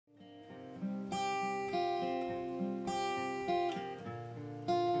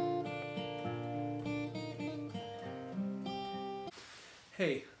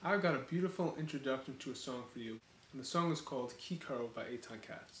Hey, I've got a beautiful introduction to a song for you, and the song is called Karov by Eitan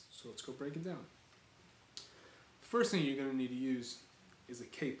Katz. So let's go break it down. The first thing you're going to need to use is a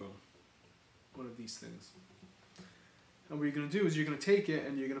capo, one of these things. And what you're going to do is you're going to take it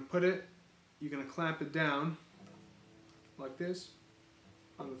and you're going to clamp it down like this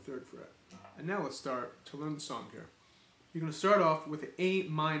on the 3rd fret. And now let's start to learn the song here. You're going to start off with an A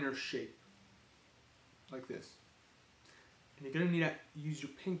minor shape, like this. And you're going to need to use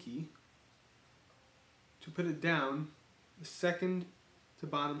your pinky to put it down the 2nd to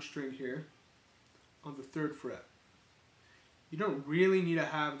bottom string here on the 3rd fret. You don't really need to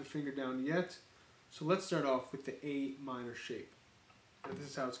have the finger down yet, so let's start off with the A minor shape. And this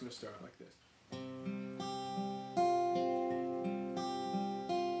is how it's going to start, like this.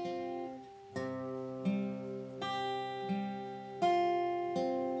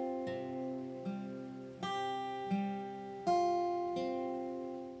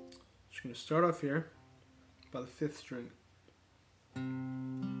 Just going to start off here by the 5th string.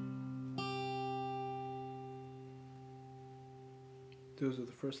 Those are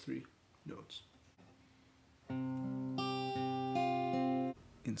the first 3 notes.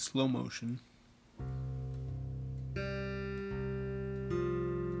 In slow motion,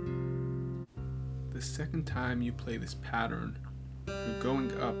 the second time you play this pattern, you're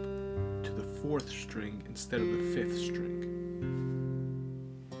going up to the 4th string instead of the 5th string.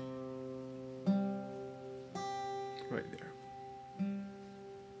 Right there.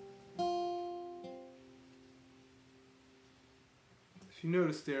 If you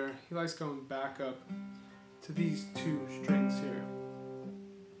notice there, he likes going back up to these 2 strings here.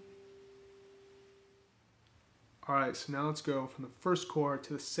 Alright, so now let's go from the 1st chord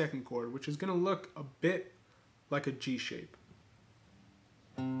to the 2nd chord, which is going to look a bit like a G shape.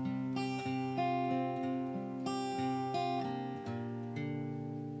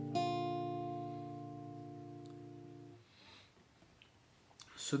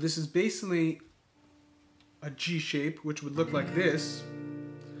 So this is basically a G shape, which would look like this,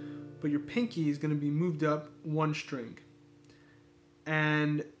 but your pinky is going to be moved up 1 string.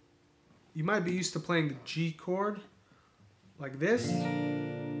 And you might be used to playing the G chord like this,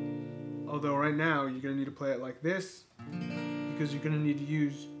 although right now you're going to need to play it like this, because you're going to need to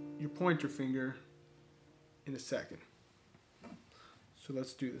use your pointer finger in a second. So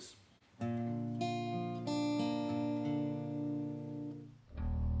let's do this.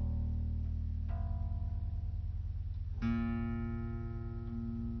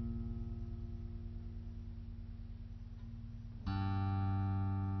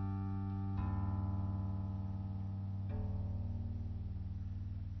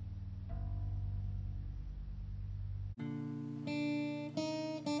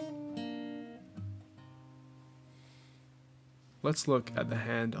 Let's look at the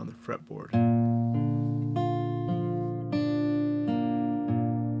hand on the fretboard.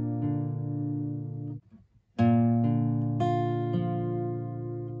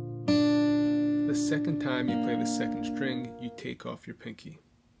 The second time you play the 2nd string, you take off your pinky.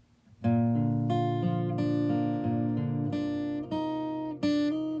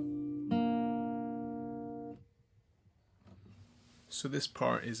 So this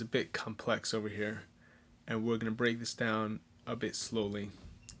part is a bit complex over here, and we're going to break this down a bit slowly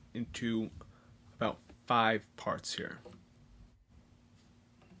into about 5 parts here.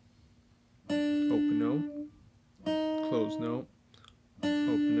 Open note, close note,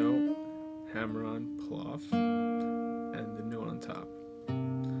 open note, hammer on, pull off, and the note on top.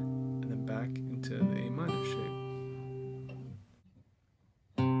 And then back into the A minor shape.